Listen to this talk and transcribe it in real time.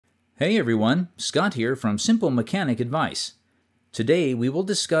Hey everyone, Scott here from Simple Mechanic Advice. Today we will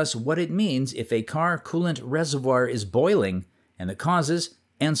discuss what it means if a car coolant reservoir is boiling and the causes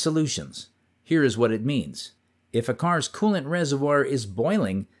and solutions. Here is what it means. If a car's coolant reservoir is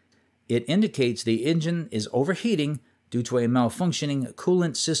boiling, it indicates the engine is overheating due to a malfunctioning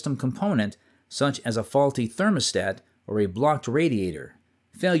coolant system component such as a faulty thermostat or a blocked radiator.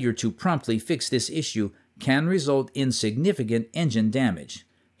 Failure to promptly fix this issue can result in significant engine damage.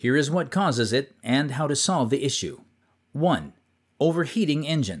 Here is what causes it and how to solve the issue. 1. Overheating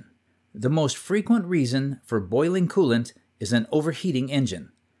engine. The most frequent reason for boiling coolant is an overheating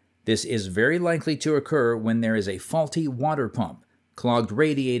engine. This is very likely to occur when there is a faulty water pump, clogged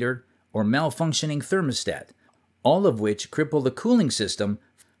radiator, or malfunctioning thermostat, all of which cripple the cooling system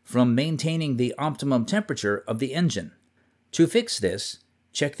from maintaining the optimum temperature of the engine. To fix this,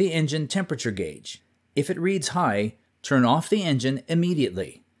 check the engine temperature gauge. If it reads high, turn off the engine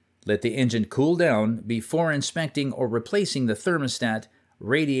immediately. Let the engine cool down before inspecting or replacing the thermostat,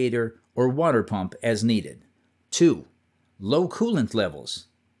 radiator, or water pump as needed. 2. Low coolant levels.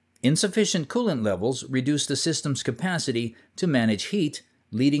 Insufficient coolant levels reduce the system's capacity to manage heat,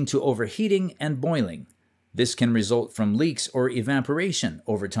 leading to overheating and boiling. This can result from leaks or evaporation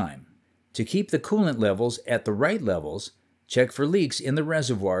over time. To keep the coolant levels at the right levels, check for leaks in the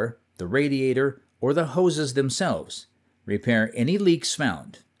reservoir, the radiator, or the hoses themselves. Repair any leaks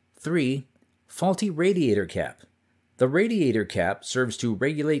found. 3. Faulty radiator cap. The radiator cap serves to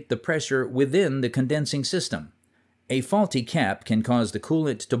regulate the pressure within the condensing system. A faulty cap can cause the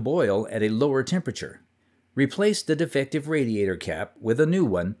coolant to boil at a lower temperature. Replace the defective radiator cap with a new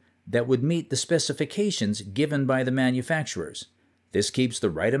one that would meet the specifications given by the manufacturers. This keeps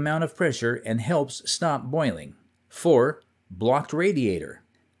the right amount of pressure and helps stop boiling. 4. Blocked radiator.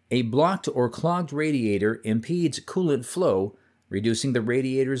 A blocked or clogged radiator impedes coolant flow, reducing the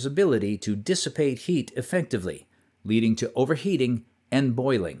radiator's ability to dissipate heat effectively, leading to overheating and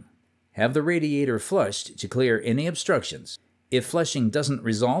boiling. Have the radiator flushed to clear any obstructions. If flushing doesn't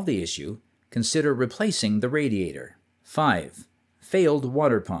resolve the issue, consider replacing the radiator. 5. Failed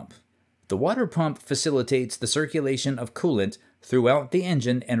water pump. The water pump facilitates the circulation of coolant throughout the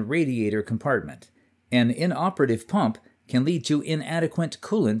engine and radiator compartment. An inoperative pump can lead to inadequate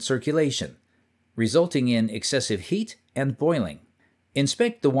coolant circulation, resulting in excessive heat and boiling.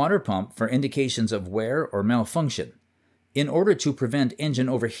 Inspect the water pump for indications of wear or malfunction. In order to prevent engine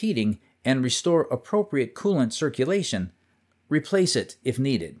overheating and restore appropriate coolant circulation, replace it if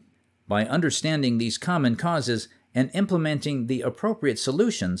needed. By understanding these common causes and implementing the appropriate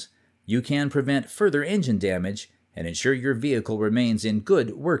solutions, you can prevent further engine damage and ensure your vehicle remains in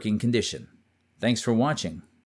good working condition. Thanks for watching.